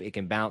oblong shape; it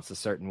can bounce a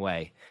certain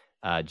way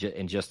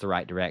in just the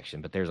right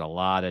direction. But there's a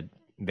lot of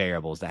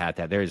variables that have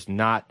to have. There's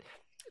not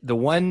the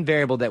one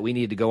variable that we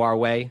needed to go our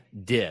way.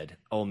 Did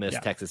Ole Miss,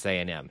 Texas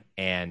A&M,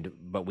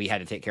 but we had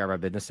to take care of our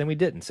business, and we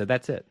didn't. So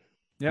that's it.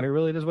 Yep. I mean,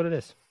 really, it is what it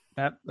is.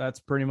 That's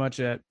pretty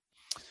much it.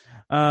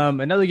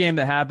 Another game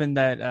that happened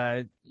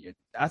that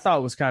I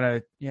thought was kind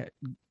of,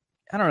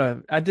 I don't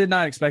know. I did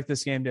not expect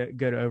this game to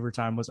go to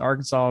overtime was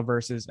Arkansas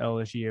versus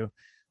LSU.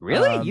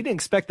 Really? You didn't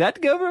expect that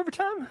to go over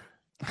overtime?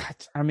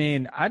 I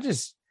mean,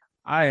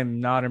 I am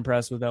not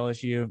impressed with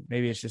LSU.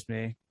 Maybe it's just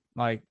me.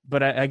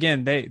 But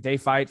again, they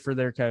fight for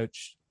their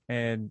coach,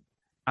 and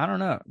I don't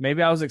know.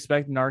 Maybe I was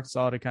expecting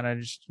Arkansas to kind of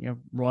just,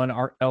 run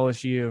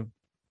LSU.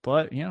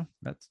 But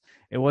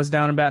it was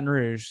down in Baton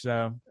Rouge,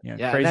 so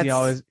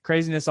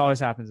craziness always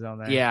happens down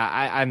there. Yeah,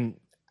 I'm.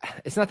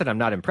 It's not that I'm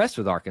not impressed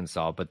with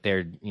Arkansas, but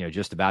they're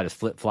just about as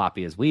flip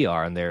floppy as we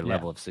are in their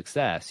level of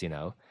success.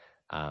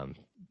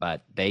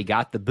 But they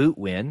got the boot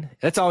win.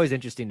 That's always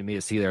interesting to me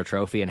to see their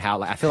trophy and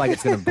how I feel like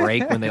it's going to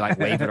break when they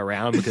wave it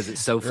around because it's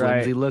so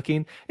flimsy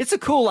looking. It's a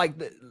cool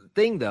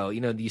thing though.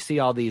 You see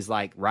all these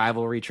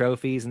rivalry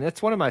trophies, and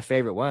that's one of my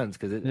favorite ones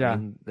because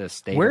in the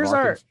state.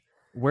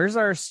 Where's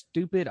our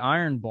stupid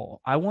Iron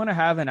Bowl? I want to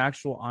have an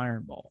actual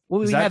Iron Bowl.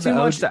 Well, is that too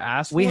much to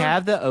ask for? We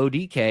have the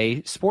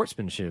ODK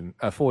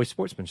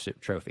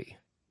sportsmanship trophy.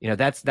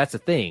 That's a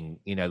thing.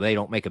 They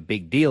don't make a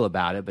big deal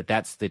about it, but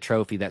that's the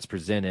trophy that's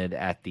presented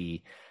at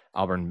the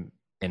Auburn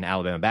and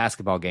Alabama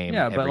basketball game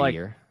every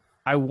year.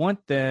 I want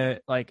the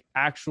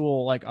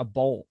actual a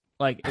bowl.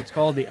 It's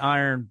called the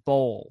Iron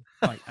Bowl.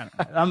 I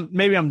don't know.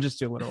 Maybe I'm just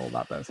too literal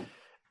about this.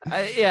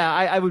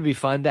 I would be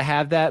fun to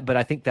have that, but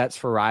I think that's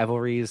for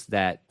rivalries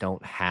that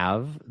don't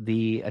have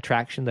the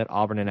attraction that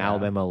Auburn and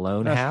Alabama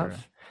alone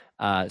have.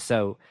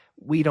 So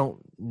we don't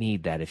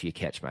need that, if you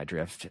catch my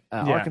drift.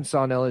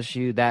 Arkansas and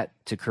LSU, that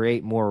to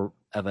create more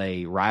of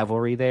a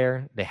rivalry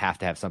there, they have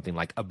to have something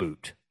like a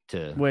boot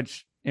to.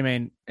 Which, I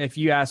mean, if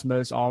you ask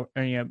most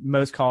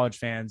college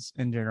fans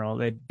in general,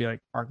 they'd be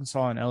like,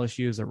 Arkansas and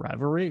LSU is a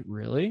rivalry?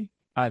 Really?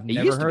 I've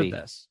never heard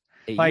this.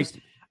 I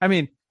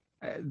mean.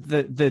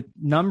 The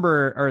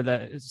number or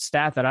the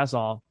stat that I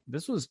saw,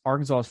 this was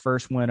Arkansas's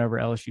first win over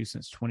LSU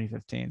since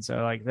 2015.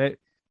 So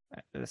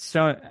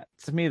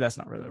to me, that's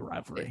not really a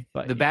rivalry.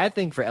 But the bad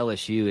thing for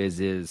LSU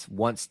is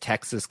once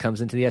Texas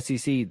comes into the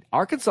SEC,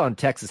 Arkansas and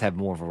Texas have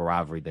more of a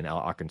rivalry than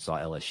Arkansas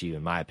LSU,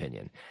 in my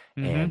opinion.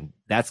 Mm-hmm. And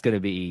that's going to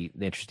be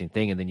the interesting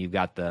thing. And then you've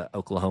got the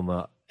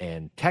Oklahoma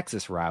and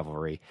Texas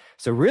rivalry.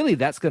 So really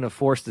that's going to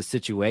force the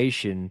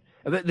situation.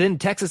 But then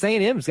Texas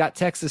A&M's got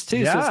Texas too.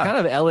 Yeah. So it's kind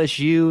of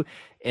LSU.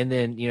 And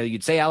then,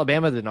 you'd say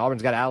Alabama, then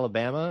Auburn's got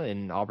Alabama,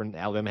 and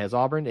Alabama has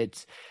Auburn.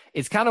 It's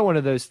kind of one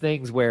of those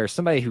things where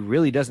somebody who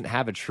really doesn't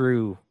have a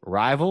true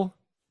rival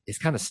is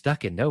kind of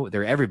stuck in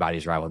they're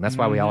everybody's rival. And that's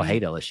why we all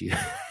hate LSU.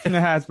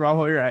 That's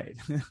probably right.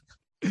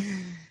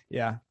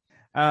 Yeah.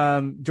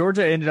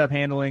 Georgia ended up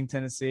handling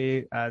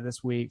Tennessee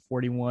this week,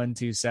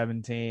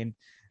 41-17.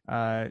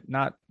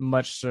 Not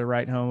much to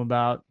write home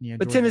about. But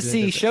Georgia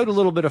Tennessee showed a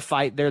little bit of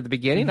fight there at the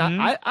beginning.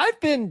 Mm-hmm. I've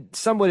been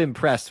somewhat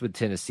impressed with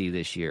Tennessee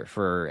this year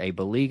for a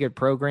beleaguered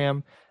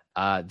program.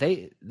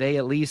 They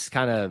at least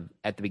kind of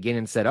at the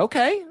beginning said,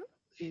 okay,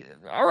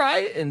 all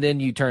right. And then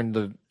you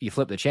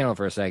flip the channel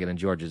for a second and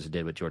Georgia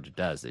did what Georgia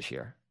does this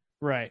year.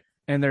 Right.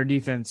 And their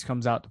defense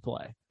comes out to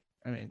play.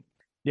 I mean,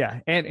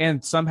 yeah.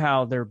 And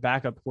somehow their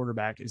backup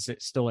quarterback is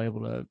still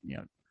able to,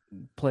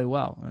 play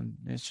well. And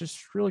it's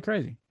just really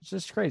crazy. It's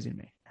just crazy to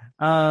me.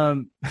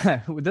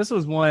 This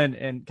was one,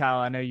 and Kyle,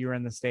 I know you were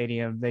in the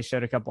stadium. They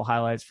showed a couple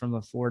highlights from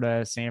the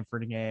Florida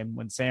Samford game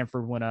when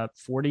Samford went up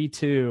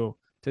 42-28.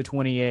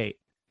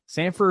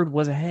 Samford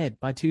was ahead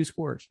by 2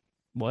 scores.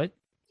 What?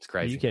 It's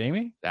crazy. Are you kidding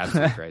me?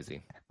 Absolutely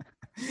crazy.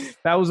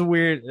 That was a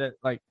weird,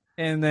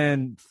 and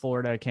then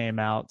Florida came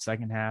out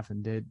second half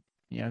and did,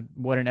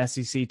 what an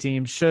SEC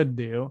team should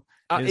do.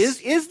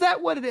 Is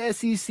that what an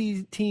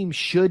SEC team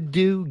should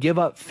do? Give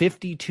up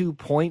 52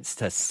 points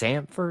to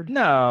Samford?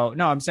 No,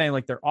 I'm saying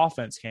like their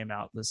offense came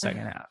out the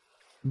second half.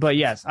 But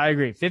yes, I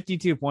agree.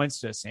 52 points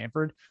to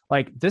Samford.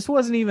 Like, this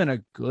wasn't even a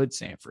good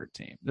Samford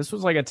team. This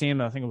was like a team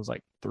that I think it was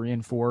like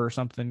 3-4 or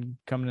something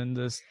coming in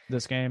this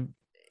game.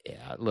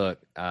 Yeah, look,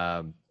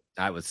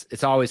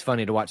 it's always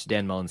funny to watch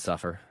Dan Mullen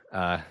suffer,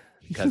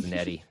 cousin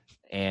Eddie,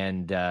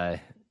 and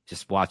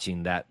just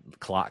watching that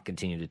clock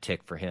continue to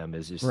tick for him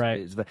is just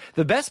right.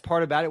 The best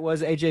part about it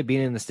was AJ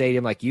being in the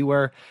stadium like you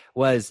were,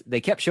 was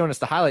they kept showing us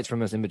the highlights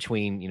from us in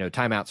between,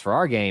 timeouts for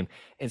our game.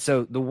 And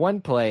so the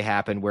one play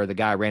happened where the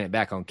guy ran it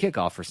back on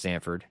kickoff for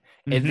Samford.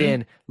 Mm-hmm. And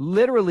then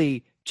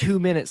literally 2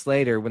 minutes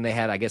later, when they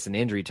had, I guess, an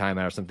injury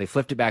timeout or something, they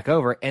flipped it back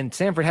over and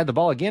Samford had the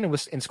ball again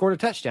and scored a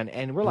touchdown.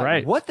 And we're like,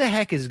 right. What the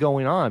heck is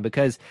going on?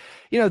 Because,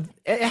 it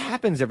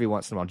happens every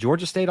once in a while.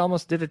 Georgia State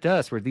almost did it to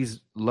us, where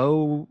these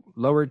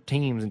lower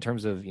teams in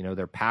terms of,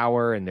 their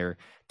power and their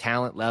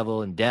talent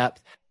level and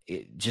depth,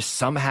 just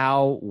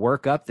somehow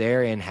work up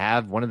there and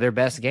have one of their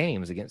best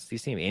games against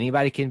these teams.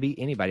 Anybody can beat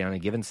anybody on a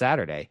given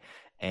Saturday.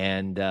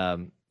 And, but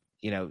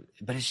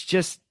it's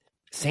just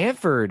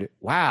Samford,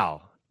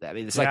 wow. I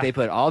mean, it's like they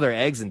put all their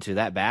eggs into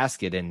that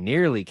basket and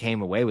nearly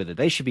came away with it.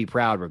 They should be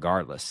proud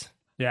regardless.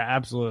 Yeah,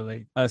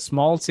 absolutely. A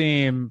small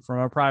team from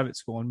a private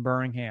school in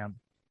Birmingham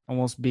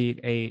almost beat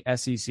a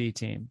SEC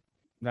team.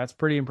 That's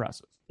pretty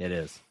impressive. It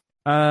is.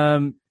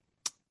 I'm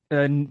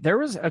going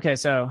to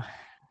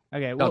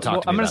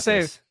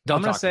save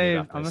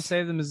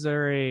the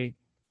Missouri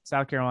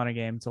South Carolina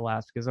game to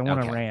last because I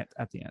want to rant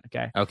at the end.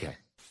 Okay.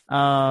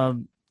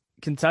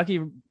 Kentucky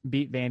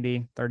beat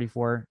Vandy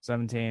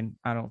 34-17.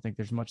 I don't think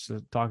there's much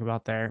to talk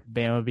about there.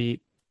 Bama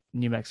beat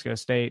New Mexico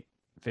State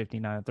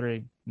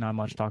 59-3. Not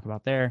much to talk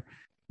about there.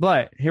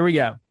 But here we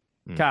go.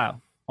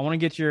 Kyle, I want to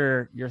get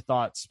your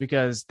thoughts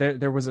because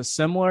there was a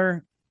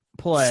similar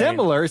play.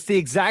 Similar? It's the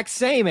exact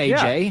same,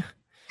 AJ.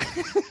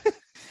 Yeah.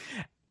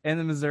 In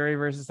the Missouri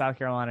versus South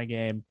Carolina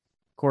game,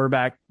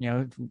 quarterback,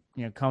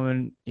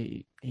 coming,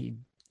 he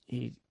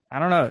I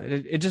don't know.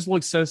 It just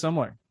looks so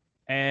similar.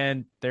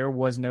 And there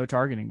was no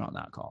targeting on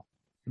that call.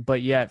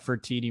 But yet for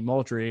TD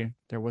Moultrie,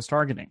 there was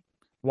targeting.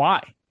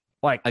 Why?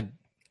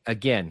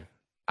 Again,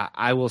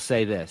 I will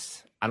say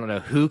this. I don't know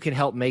who can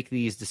help make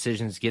these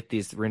decisions, get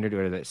these rendered,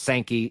 whether it's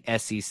Sankey,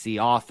 SEC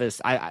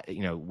office,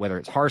 whether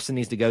it's Harsin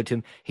needs to go to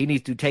him. He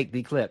needs to take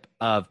the clip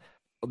of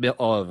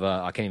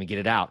I can't even get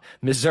it out,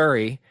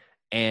 Missouri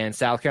and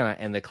South Carolina,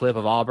 and the clip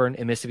of Auburn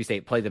and Mississippi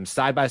State, play them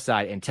side by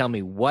side and tell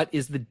me what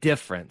is the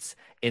difference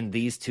in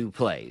these two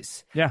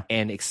plays. Yeah.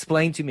 And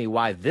explain to me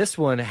why this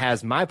one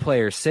has my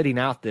players sitting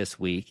out this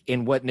week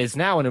in what is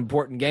now an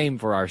important game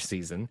for our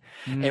season,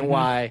 and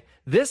why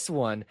this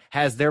one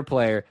has their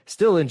player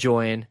still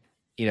enjoying,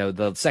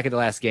 the second to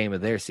last game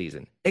of their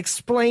season.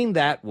 Explain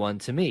that one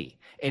to me.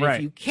 And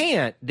if you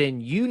can't, then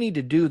you need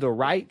to do the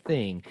right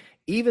thing.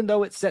 Even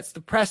though it sets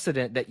the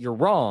precedent that you're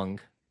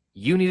wrong,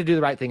 you need to do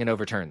the right thing and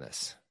overturn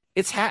this.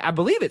 I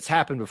believe it's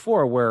happened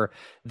before where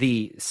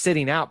the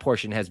sitting out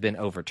portion has been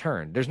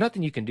overturned. There's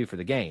nothing you can do for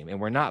the game. And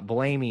we're not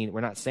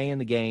saying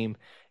the game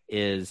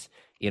is,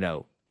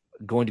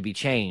 going to be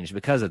changed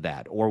because of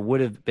that or would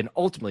have been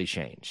ultimately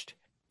changed.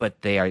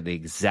 But they are the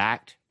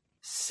exact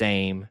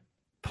same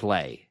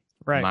play,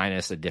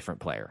 minus a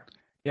different player.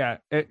 Yeah,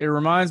 it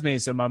reminds me.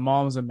 So my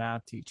mom's a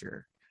math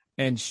teacher,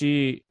 and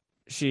she,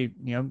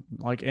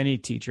 like any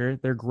teacher,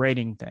 they're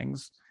grading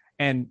things.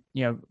 And,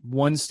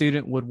 one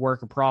student would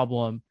work a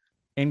problem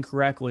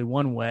incorrectly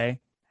one way.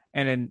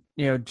 And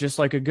then, just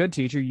like a good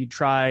teacher, you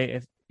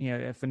try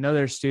if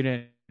another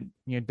student,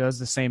 does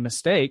the same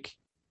mistake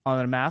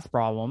on a math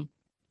problem,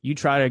 you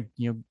try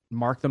to,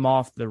 mark them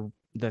off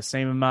the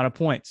same amount of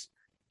points,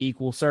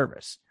 equal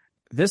service.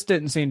 This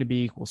didn't seem to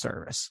be equal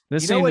service.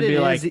 This seemed to be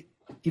like,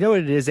 you know what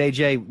it is,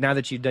 AJ, now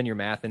that you've done your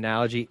math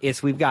analogy,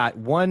 we've got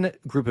one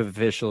group of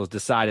officials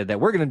decided that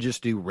we're going to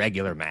just do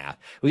regular math.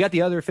 We got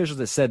the other officials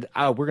that said,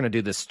 we're going to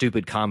do this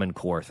stupid Common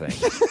Core thing.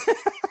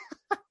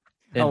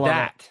 And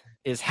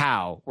is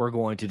how we're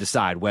going to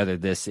decide whether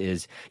this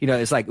is,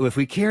 it's like if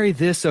we carry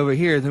this over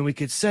here, then we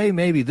could say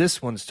maybe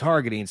this one's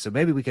targeting. So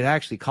maybe we could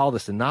actually call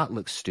this and not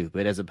look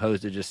stupid, as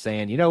opposed to just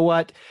saying, you know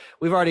what,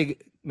 we've already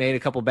made a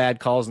couple bad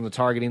calls in the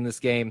targeting this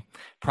game.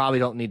 Probably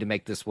don't need to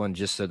make this one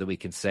just so that we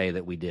can say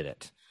that we did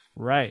it.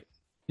 Right.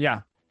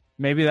 Yeah.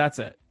 Maybe that's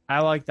it.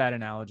 I like that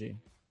analogy.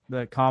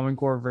 The Common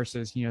Core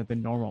versus, the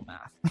normal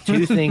math.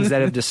 Two things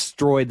that have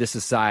destroyed the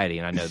society.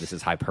 And I know this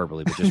is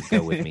hyperbole, but just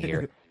go with me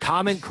here.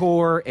 Common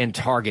Core and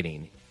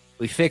targeting.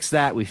 We fix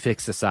that, we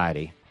fix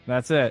society.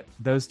 That's it.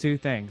 Those two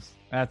things.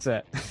 That's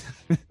it.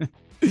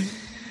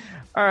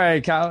 All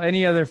right, Kyle,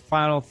 any other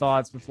final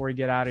thoughts before we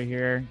get out of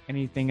here?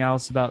 Anything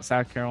else about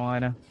South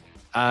Carolina?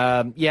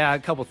 Yeah, a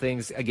couple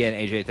things. Again,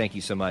 AJ, thank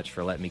you so much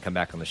for letting me come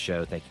back on the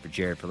show. Thank you for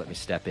Jared for letting me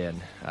step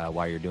in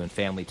while you're doing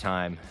family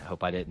time. I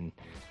hope I didn't,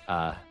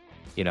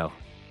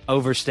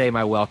 overstay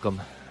my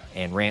welcome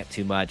and rant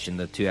too much in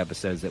the 2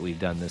 episodes that we've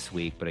done this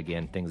week. But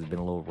again, things have been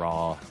a little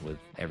raw with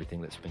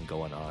everything that's been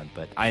going on.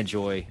 But I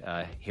enjoy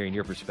hearing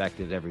your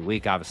perspective every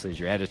week, obviously as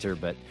your editor,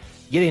 but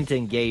getting to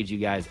engage you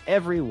guys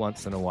every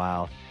once in a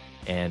while.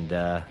 And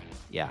I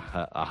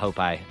hope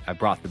I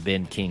brought the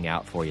Ben King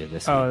out for you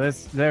this week.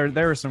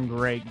 There were some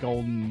great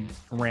golden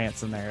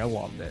rants in there. I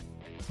loved it.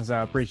 So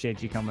I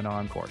appreciate you coming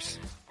on. Of course.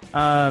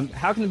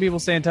 How can the people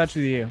stay in touch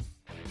with you?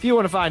 If you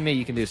want to find me,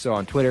 you can do so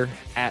on Twitter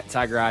at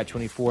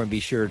TigerEye24, and be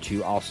sure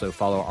to also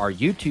follow our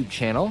YouTube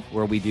channel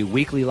where we do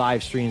weekly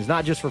live streams,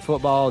 not just for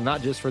football,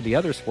 not just for the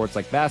other sports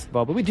like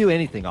basketball, but we do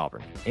anything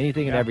Auburn,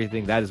 anything and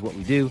everything. That is what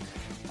we do.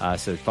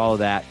 So follow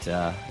that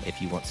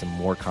if you want some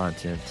more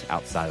content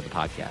outside of the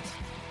podcast.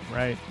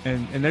 Right.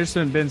 And there's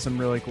been some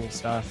really cool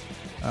stuff.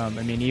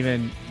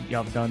 Even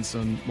y'all have done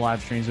some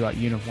live streams about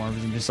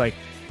uniforms and just like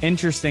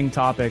interesting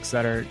topics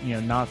that are,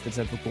 not the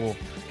typical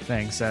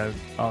thing. So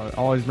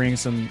always bring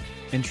some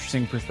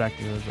interesting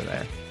perspective over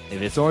there.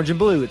 If it's orange and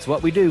blue, it's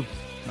what we do.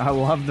 I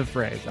love the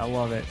phrase. I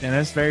love it. And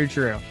that's very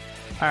true.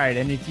 All right.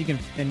 And you can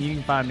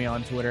find me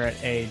on Twitter at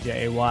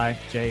AJAY_.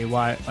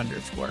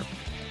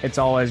 It's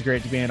always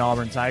great to be an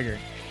Auburn Tiger,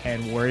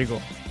 and War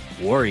Eagle.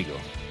 War Eagle.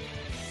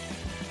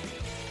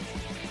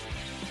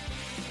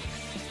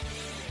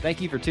 Thank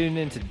you for tuning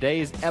in to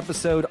today's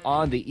episode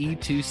on the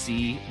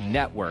E2C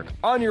Network.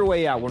 On your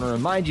way out, I want to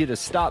remind you to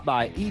stop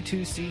by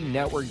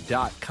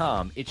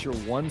e2cnetwork.com. It's your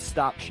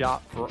one-stop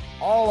shop for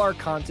all our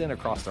content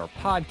across our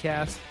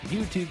podcast,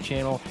 YouTube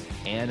channel,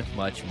 and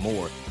much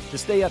more. To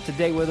stay up to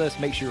date with us,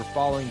 make sure you're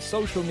following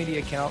social media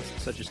accounts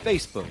such as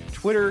Facebook,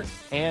 Twitter,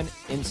 and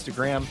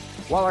Instagram.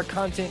 While our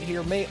content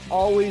here may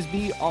always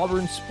be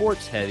Auburn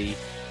sports heavy,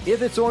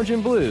 if it's orange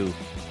and blue,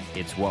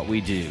 it's what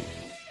we do.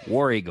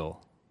 War Eagle.